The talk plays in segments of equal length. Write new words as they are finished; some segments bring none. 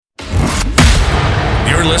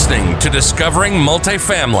You're listening to Discovering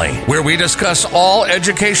Multifamily, where we discuss all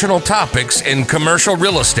educational topics in commercial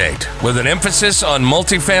real estate with an emphasis on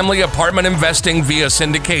multifamily apartment investing via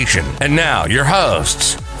syndication. And now, your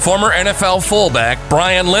hosts, former NFL fullback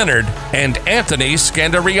Brian Leonard and Anthony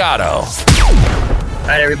Scandariato. All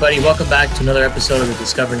right, everybody, welcome back to another episode of the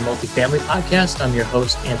Discovering Multifamily podcast. I'm your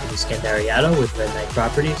host, Anthony Scandariato with Red Knight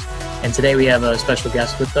Properties. And today we have a special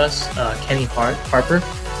guest with us, Kenny Harper,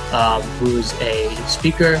 who's a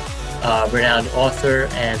speaker, renowned author,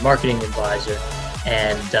 and marketing advisor.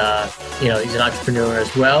 And, he's an entrepreneur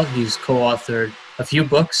as well. He's co-authored a few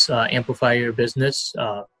books, Amplify Your Business,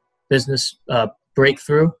 Business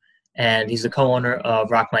Breakthrough. And he's the co-owner of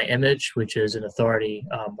Rock My Image, which is an authority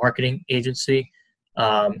marketing agency.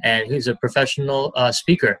 And he's a professional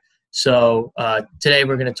speaker. So today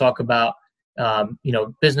we're going to talk about,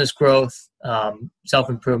 business growth,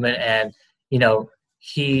 self-improvement, and,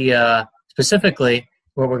 he specifically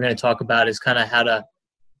what we're going to talk about is kind of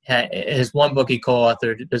his one book he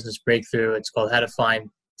co-authored, Business Breakthrough. It's called How to Find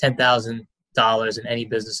 $10,000 in Any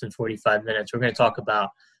Business in 45 Minutes. We're going to talk about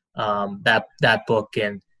that book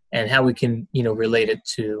and how we can, relate it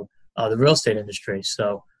to the real estate industry.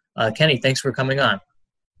 So Kenny, thanks for coming on.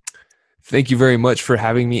 Thank you very much for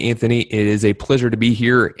having me, Anthony. It is a pleasure to be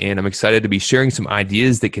here, and I'm excited to be sharing some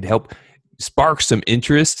ideas that could help spark some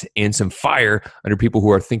interest and some fire under people who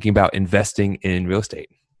are thinking about investing in real estate.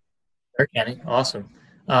 Sure, Kenny. Awesome.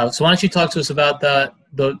 So why don't you talk to us about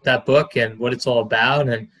that book and what it's all about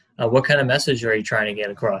and what kind of message are you trying to get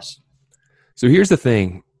across? So here's the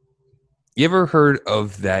thing. You ever heard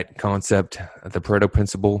of that concept, the Pareto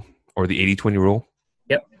principle or the 80-20 rule?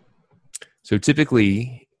 Yep. So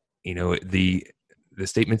typically, the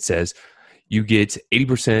statement says you get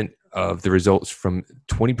 80% of the results from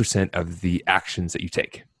 20% of the actions that you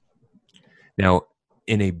take. Now,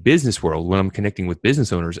 in a business world, when I'm connecting with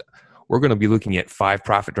business owners, we're going to be looking at 5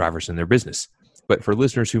 profit drivers in their business. But for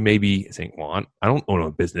listeners who may be saying, well, I don't own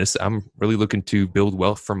a business. I'm really looking to build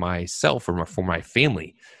wealth for myself or for my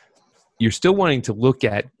family. You're still wanting to look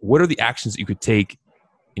at what are the actions that you could take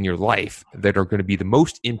in your life that are going to be the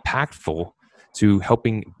most impactful to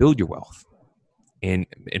helping build your wealth. And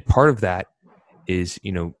part of that is,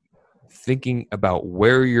 thinking about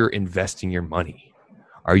where you're investing your money.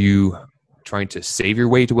 Are you trying to save your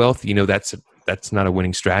way to wealth? That's not a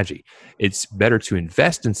winning strategy. It's better to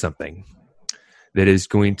invest in something that is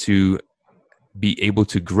going to be able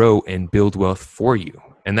to grow and build wealth for you.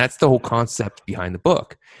 And that's the whole concept behind the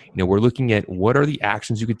book. We're looking at what are the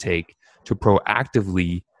actions you could take to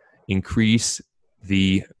proactively increase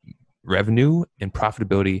the revenue and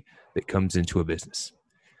profitability that comes into a business.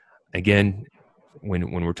 Again,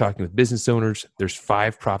 when we're talking with business owners, there's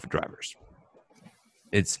 5 profit drivers.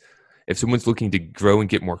 It's if someone's looking to grow and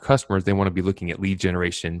get more customers, they want to be looking at lead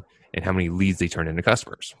generation and how many leads they turn into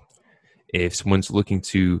customers. If someone's looking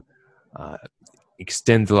to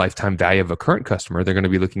extend the lifetime value of a current customer, they're going to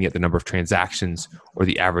be looking at the number of transactions or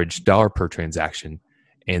the average dollar per transaction.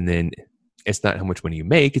 And then it's not how much money you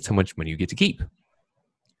make, it's how much money you get to keep.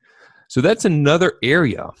 So that's another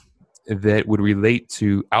area that would relate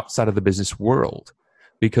to outside of the business world,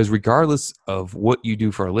 because regardless of what you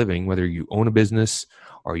do for a living, whether you own a business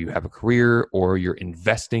or you have a career or you're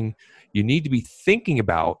investing, you need to be thinking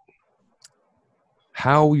about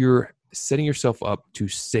how you're setting yourself up to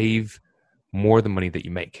save more the money that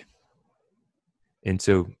you make. And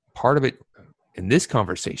so part of it in this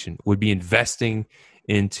conversation would be investing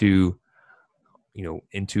into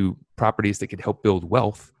properties that could help build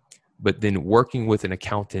wealth, but then working with an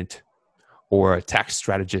accountant or a tax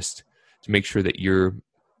strategist to make sure that you're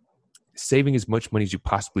saving as much money as you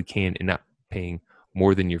possibly can and not paying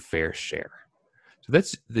more than your fair share. So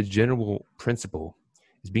that's the general principle,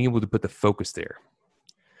 is being able to put the focus there.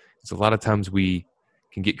 So a lot of times we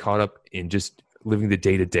can get caught up in just living the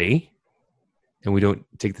day-to-day, and we don't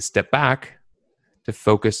take the step back to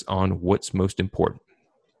focus on what's most important.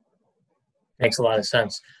 Makes a lot of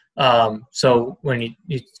sense. So when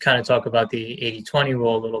you kind of talk about the 80-20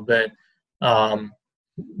 rule a little bit,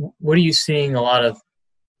 what are you seeing a lot of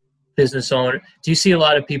business owners? Do you see a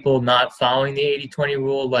lot of people not following the 80-20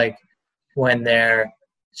 rule, like when they're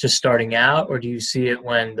just starting out, or do you see it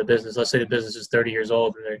when the business, let's say the business is 30 years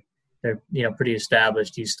old and they're pretty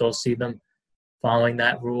established? Do you still see them following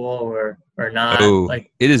that rule or not? Oh,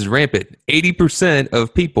 it is rampant. 80%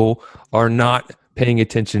 of people are not paying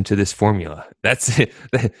attention to this formula. That's it.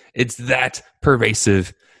 It's that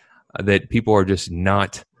pervasive that people are just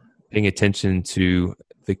not paying attention to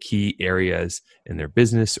the key areas in their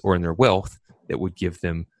business or in their wealth that would give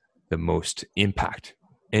them the most impact.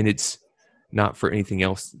 And it's not for anything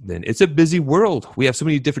else, then it's a busy world. We have so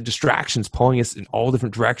many different distractions pulling us in all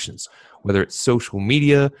different directions, whether it's social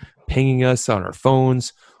media, pinging us on our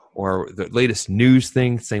phones, or the latest news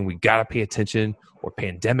thing saying we got to pay attention, or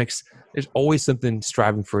pandemics. There's always something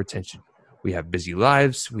striving for attention. We have busy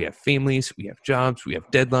lives, we have families, we have jobs, we have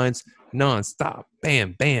deadlines, nonstop.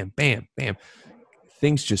 Bam, bam, bam, bam.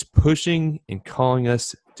 Things just pushing and calling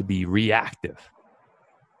us to be reactive.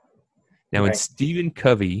 Now, Right. and Stephen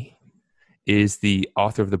Covey is the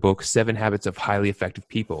author of the book, 7 Habits of Highly Effective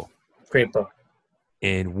People. Great book.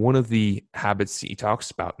 And one of the habits he talks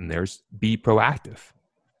about in there is be proactive.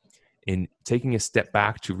 And taking a step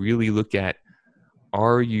back to really look at,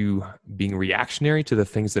 are you being reactionary to the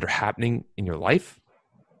things that are happening in your life?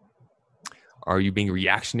 Are you being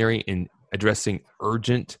reactionary in addressing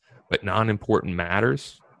urgent but non-important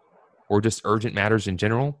matters, or just urgent matters in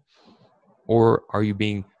general? Or are you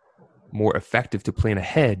being more effective to plan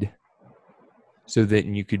ahead so that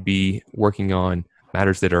you could be working on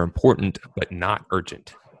matters that are important but not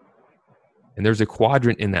urgent? And there's a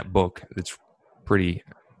quadrant in that book that's pretty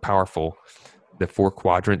powerful. The 4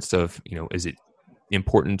 quadrants of, is it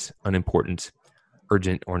important, unimportant,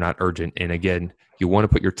 urgent, or not urgent? And again, you want to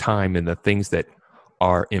put your time in the things that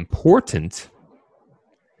are important,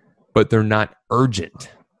 but they're not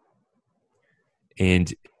urgent.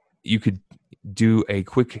 And you could do a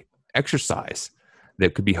quick exercise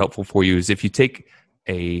that could be helpful for you, is if you take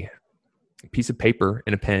a piece of paper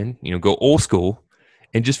and a pen, go old school,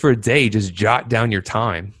 and just for a day, just jot down your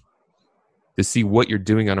time to see what you're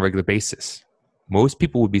doing on a regular basis. Most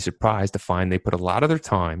people would be surprised to find they put a lot of their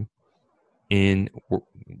time in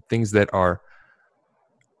things that are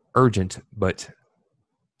urgent, but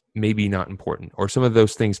maybe not important. Or some of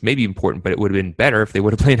those things may be important, but it would have been better if they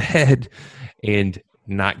would have planned ahead and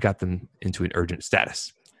not got them into an urgent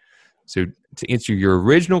status. So to answer your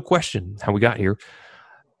original question, how we got here,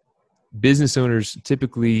 business owners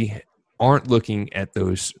typically aren't looking at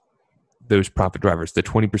those profit drivers, the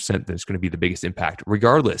 20% that's going to be the biggest impact,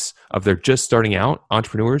 regardless of they're just starting out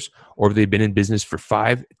entrepreneurs, or if they've been in business for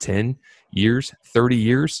 5, 10 years, 30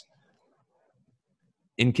 years.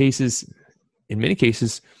 In many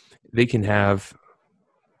cases, they can have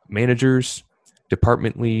managers,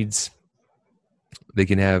 department leads, they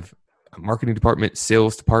can have a marketing department,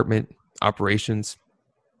 sales department, operations.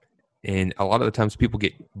 And a lot of the times people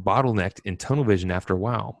get bottlenecked in tunnel vision after a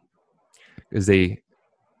while, because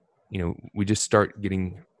we just start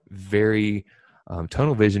getting very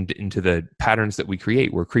tunnel visioned into the patterns that we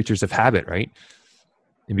create. We're creatures of habit, right?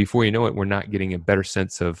 And before you know it, we're not getting a better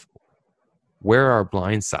sense of where are our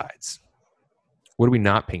blind sides. What are we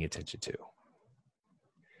not paying attention to?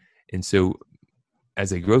 And so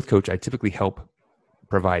as a growth coach, I typically help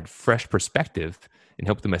provide fresh perspective and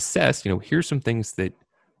help them assess, here's some things that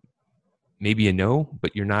maybe you know,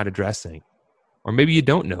 but you're not addressing. Or maybe you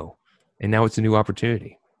don't know, and now it's a new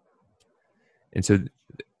opportunity. And so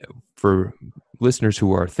for listeners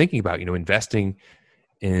who are thinking about, investing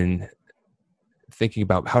in thinking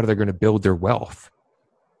about how they're going to build their wealth,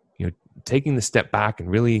 taking the step back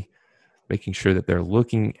and really making sure that they're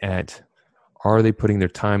looking at, are they putting their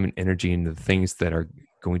time and energy into the things that are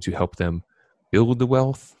going to help them build the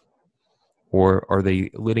wealth, or are they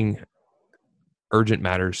letting urgent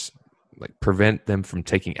matters prevent them from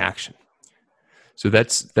taking action? So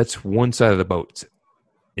that's one side of the boat.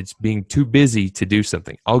 It's being too busy to do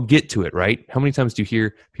something. I'll get to it, right? How many times do you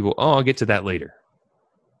hear people, I'll get to that later?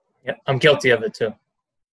 Yeah, I'm guilty of it too.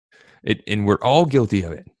 And we're all guilty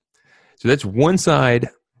of it. So that's one side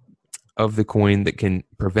of the coin that can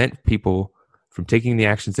prevent people from taking the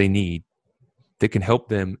actions they need, that can help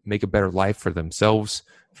them make a better life for themselves,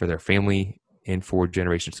 for their family, and for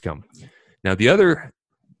generations to come. Now, the other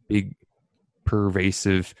big,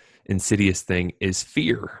 pervasive, insidious thing is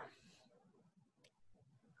fear.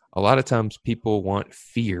 A lot of times people want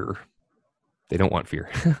fear. They don't want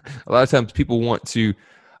fear. A lot of times people want to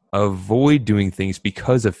avoid doing things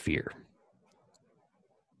because of fear.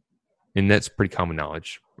 And that's pretty common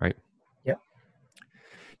knowledge, right? Yep.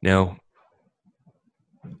 Now,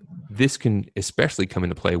 this can especially come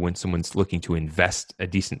into play when someone's looking to invest a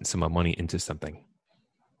decent sum of money into something.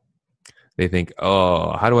 They think,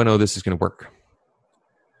 how do I know this is going to work?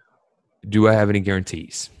 Do I have any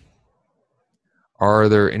guarantees? Are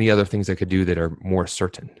there any other things I could do that are more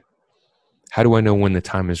certain? How do I know when the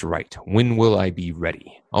time is right? When will I be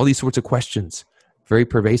ready? All these sorts of questions, very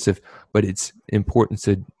pervasive, but it's important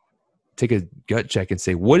to take a gut check and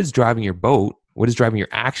say, what is driving your boat? What is driving your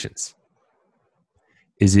actions?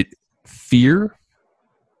 Is it fear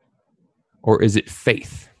or is it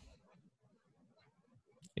faith?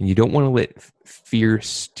 And you don't want to let fear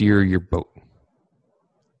steer your boat.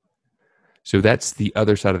 So that's the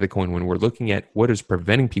other side of the coin when we're looking at what is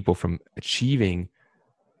preventing people from achieving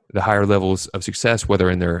the higher levels of success, whether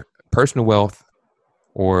in their personal wealth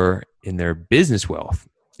or in their business wealth.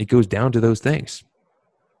 It goes down to those things: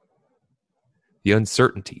 the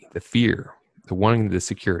uncertainty, the fear, the wanting the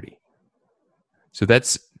security. So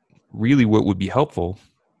that's really what would be helpful,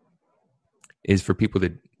 is for people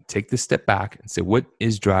to take this step back and say, what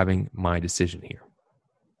is driving my decision here?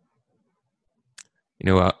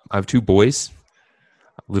 I have two boys.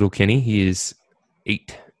 Little Kenny, he is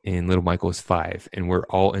 8, and little Michael is 5, and we're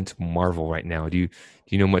all into Marvel right now. Do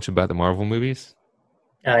you know much about the Marvel movies?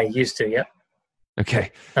 I used to, yep.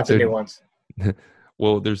 Okay. Not the new ones.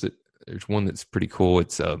 Well, there's one that's pretty cool.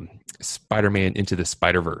 It's Spider-Man Into the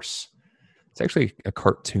Spider-Verse. It's actually a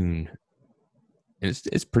cartoon, and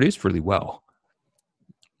it's produced really well.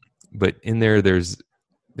 But in there, they're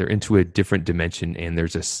into a different dimension, and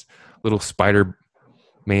there's this little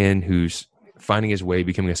Spider-Man who's finding his way,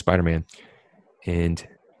 becoming a Spider-Man, and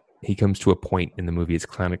he comes to a point in the movie. It's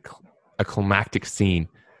kind of a climactic scene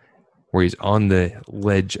where he's on the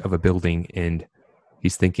ledge of a building, and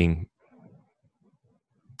he's thinking,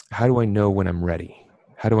 how do I know when I'm ready?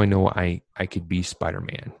 How do I know I could be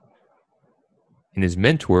Spider-Man? And his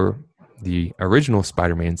mentor, the original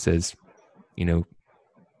Spider-Man, says,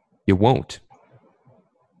 you won't.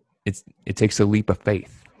 It takes a leap of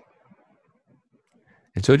faith.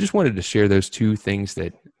 And so I just wanted to share those two things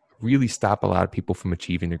that really stop a lot of people from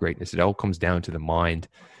achieving their greatness. It all comes down to the mind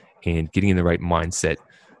and getting in the right mindset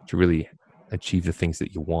to really achieve the things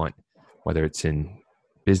that you want, whether it's in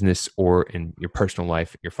business or in your personal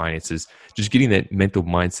life, your finances. Just getting that mental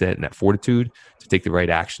mindset and that fortitude to take the right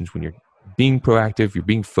actions when you're being proactive, you're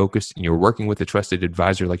being focused, and you're working with a trusted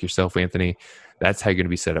advisor like yourself, Anthony. That's how you're going to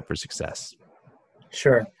be set up for success.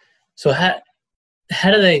 Sure. So how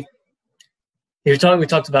do they? We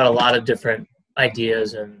talked about a lot of different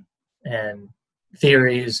ideas and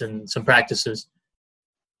theories and some practices.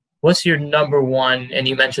 What's your number one? And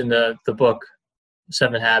you mentioned the book,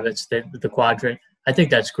 7 Habits, the quadrant. I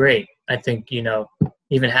think that's great. I think,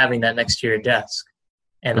 even having that next to your desk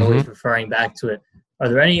and always referring back to it. Are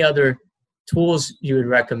there any other tools you would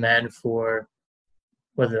recommend for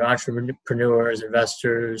whether entrepreneurs,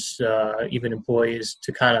 investors, even employees,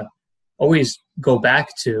 to kind of always go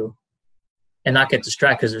back to and not get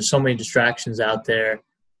distracted? Because there's so many distractions out there,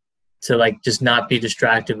 to just not be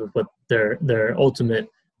distracted with what their ultimate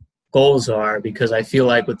goals are. Because I feel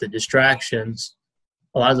like with the distractions,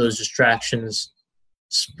 a lot of those distractions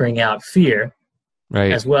spring out fear,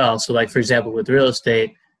 right, as well. So for example, with real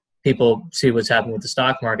estate, people see what's happening with the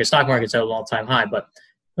stock market. Stock market's at an all-time high, not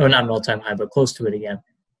an all-time high, but close to it again.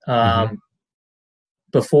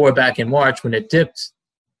 Before, back in March, when it dipped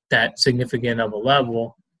that significant of a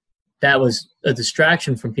level, that was a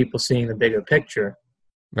distraction from people seeing the bigger picture.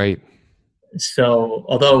 Right. So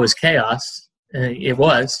although it was chaos, it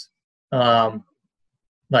was, how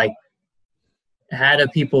do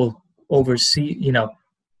people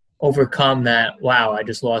overcome that? Wow, I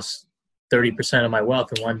just lost 30% of my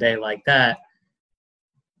wealth in one day like that,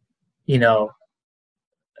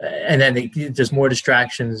 and then there's more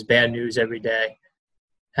distractions, bad news every day.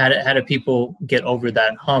 How do people get over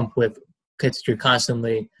that hump because you're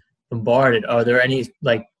constantly bombarded? Are there any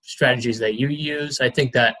strategies that you use? I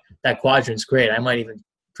think that quadrant's great. I might even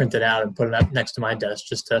print it out and put it up next to my desk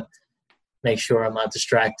just to make sure I'm not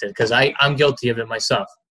distracted, because I'm guilty of it myself.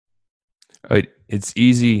 It's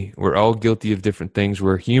easy. We're all guilty of different things.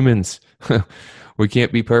 We're humans. We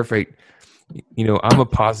can't be perfect. I'm a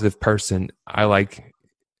positive person. I like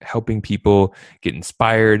helping people get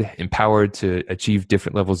inspired, empowered to achieve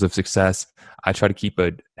different levels of success. I try to keep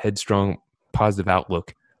a headstrong, positive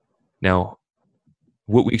outlook. Now,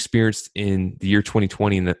 what we experienced in the year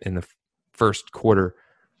 2020 in the first quarter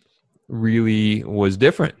really was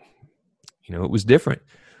different. It was different.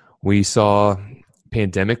 We saw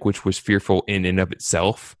pandemic, which was fearful in and of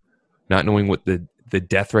itself, not knowing what the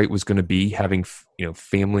death rate was going to be, having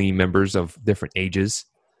family members of different ages.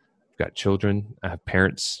 I've got children, I have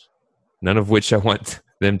parents, none of which I want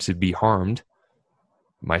them to be harmed.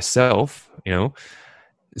 Myself,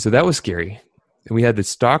 so that was scary. And we had the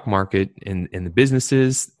stock market and the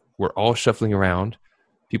businesses were all shuffling around,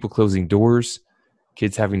 people closing doors,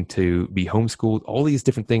 kids having to be homeschooled, all these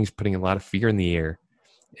different things putting a lot of fear in the air.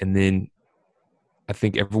 And then I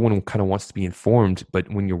think everyone kind of wants to be informed, but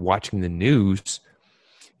when you're watching the news,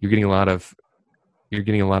 you're getting a lot of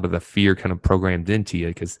the fear kind of programmed into you,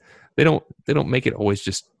 because they don't make it always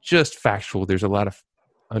just factual. There's a lot of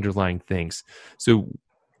underlying things. So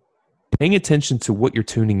paying attention to what you're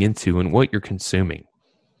tuning into and what you're consuming.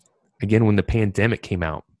 Again, when the pandemic came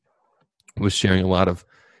out, was sharing a lot of,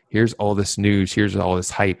 here's all this news, here's all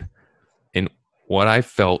this hype. And what I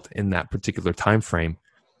felt in that particular time frame,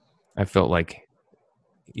 I felt like,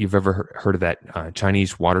 you've ever heard of that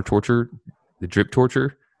Chinese water torture, the drip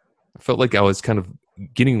torture? I felt like I was kind of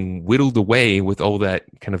getting whittled away with all that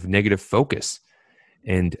kind of negative focus.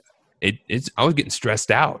 And I was getting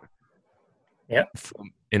stressed out. Yep.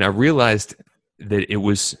 And I realized that it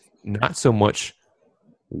was not so much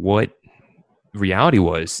what reality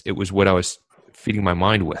was, it was what I was feeding my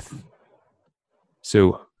mind with.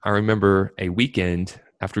 So I remember a weekend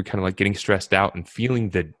after kind of like getting stressed out and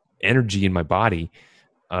feeling the energy in my body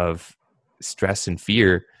of stress and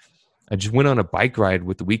fear, I just went on a bike ride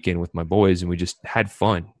with the weekend with my boys, and we just had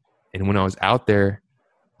fun. And when I was out there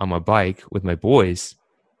on my bike with my boys,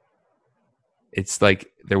 it's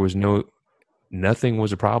like there was nothing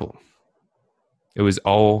was a problem. It was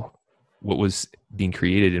all what was being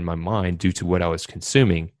created in my mind due to what I was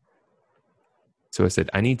consuming. So I said,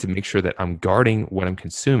 I need to make sure that I'm guarding what I'm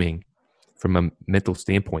consuming from a mental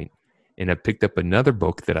standpoint. And I picked up another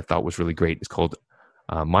book that I thought was really great. It's called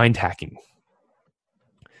Mind Hacking.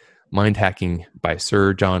 Mind Hacking by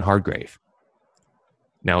Sir John Hargrave.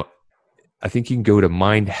 Now, I think you can go to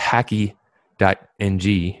mindhacky.ng.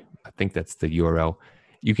 I think that's the URL.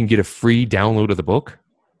 You can get a free download of the book.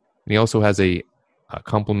 And he also has a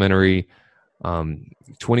complimentary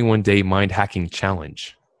 21-day mind hacking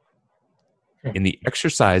challenge. And the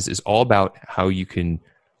exercise is all about how you can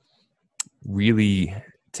really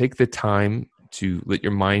take the time to let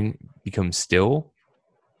your mind become still,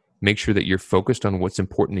 make sure that you're focused on what's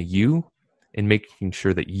important to you, and making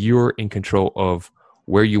sure that you're in control of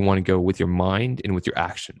where you want to go with your mind and with your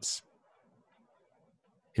actions.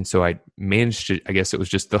 And so I managed to, I guess it was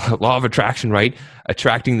just the law of attraction, right?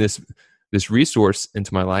 Attracting this resource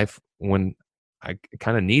into my life when I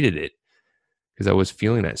kind of needed it, because I was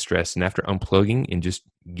feeling that stress. And after unplugging and just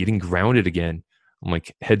getting grounded again, I'm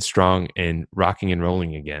like headstrong and rocking and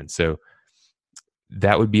rolling again. So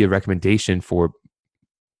that would be a recommendation for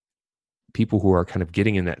people who are kind of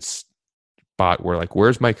getting in that spot where, like,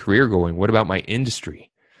 where's my career going? What about my industry?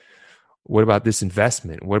 What about this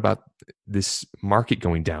investment? What about this market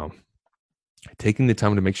going down? Taking the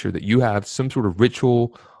time to make sure that you have some sort of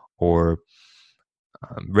ritual or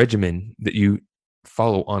regimen that you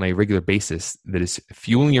follow on a regular basis that is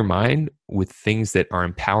fueling your mind with things that are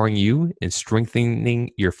empowering you and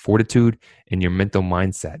strengthening your fortitude and your mental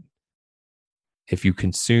mindset. If you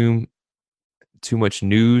consume too much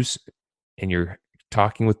news and you're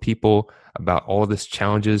talking with people about all of these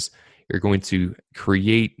challenges, you're going to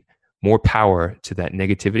create more power to that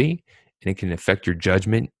negativity, and it can affect your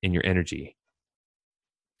judgment and your energy.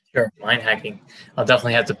 Sure, mind hacking. I'll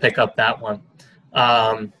definitely have to pick up that one.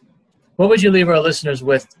 What would you leave our listeners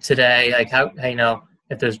with today? Like, how you know,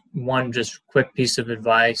 if there's one just quick piece of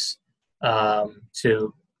advice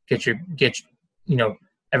to get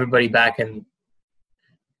everybody back in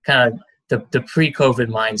kind of the pre-COVID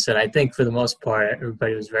mindset. I think for the most part,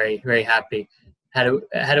 everybody was very, very happy. How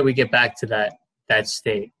do we get back to that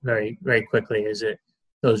state very, very quickly? Is it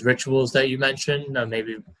those rituals that you mentioned?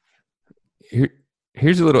 Maybe.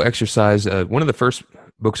 Here's a little exercise. One of the first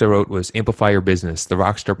books I wrote was Amplify Your Business, the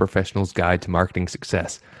Rockstar Professional's Guide to Marketing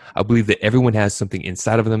Success. I believe that everyone has something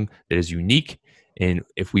inside of them that is unique. And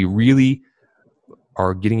if we really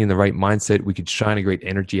are getting in the right mindset, we could shine a great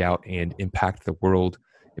energy out and impact the world,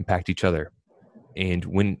 impact each other. And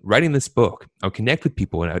when writing this book, I would connect with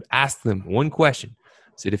people and I would ask them one question.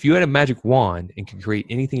 I said, if you had a magic wand and could create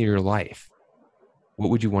anything in your life,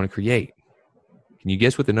 what would you want to create? Can you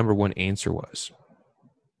guess what the number one answer was?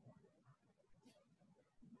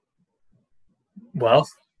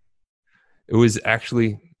 Wealth? It was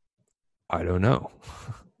actually, I don't know.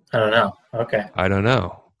 I don't know. Okay. I don't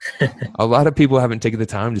know. A lot of people haven't taken the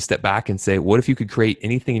time to step back and say, what if you could create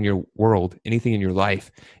anything in your world, anything in your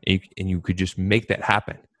life, and you could just make that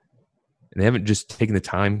happen? And they haven't just taken the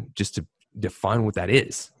time just to define what that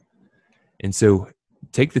is. And so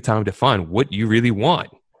take the time to find what you really want.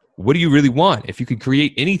 What do you really want? If you could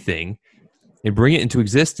create anything and bring it into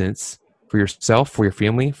existence for yourself, for your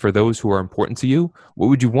family, for those who are important to you, what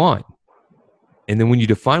would you want? And then when you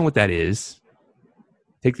define what that is,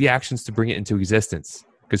 take the actions to bring it into existence.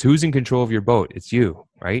 Because who's in control of your boat? It's you,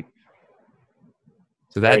 right?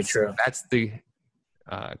 So that's the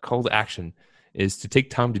call to action, is to take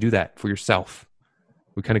time to do that for yourself.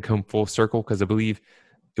 We kind of come full circle because I believe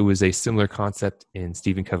it was a similar concept in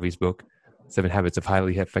Stephen Covey's book, 7 Habits of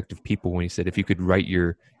Highly Effective People, when he said, if you could write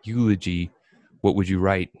your eulogy, what would you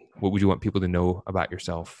write? What would you want people to know about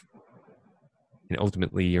yourself? And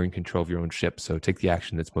ultimately, you're in control of your own ship. So take the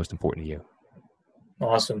action that's most important to you.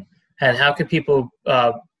 Awesome. And how can people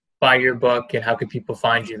buy your book, and how can people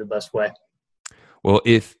find you the best way? Well,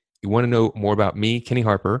 if you want to know more about me, Kenny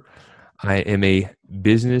Harper, I am a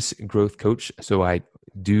business growth coach. So I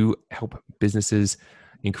do help businesses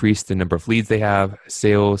increase the number of leads they have,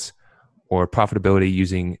 sales, or profitability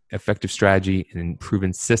using effective strategy and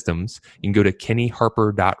proven systems. You can go to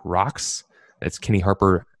kennyharper.rocks. That's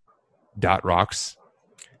kennyharper.rocks.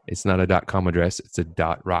 It's not a .com address. It's a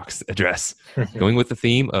 .rocks address. Going with the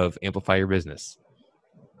theme of amplify your business.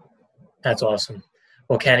 That's awesome.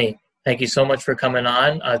 Well, Kenny, thank you so much for coming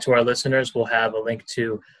on. To our listeners, we'll have a link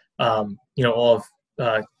to all of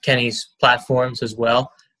Kenny's platforms as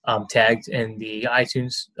well, tagged in the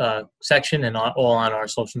iTunes section and all on our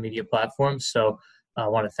social media platforms. So I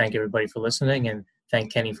want to thank everybody for listening and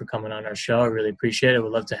thank Kenny for coming on our show. I really appreciate it.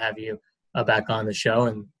 We'd love to have you back on the show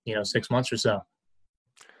in 6 months or so.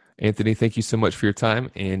 Anthony, thank you so much for your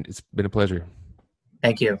time, and it's been a pleasure.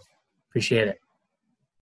 Thank you. Appreciate it.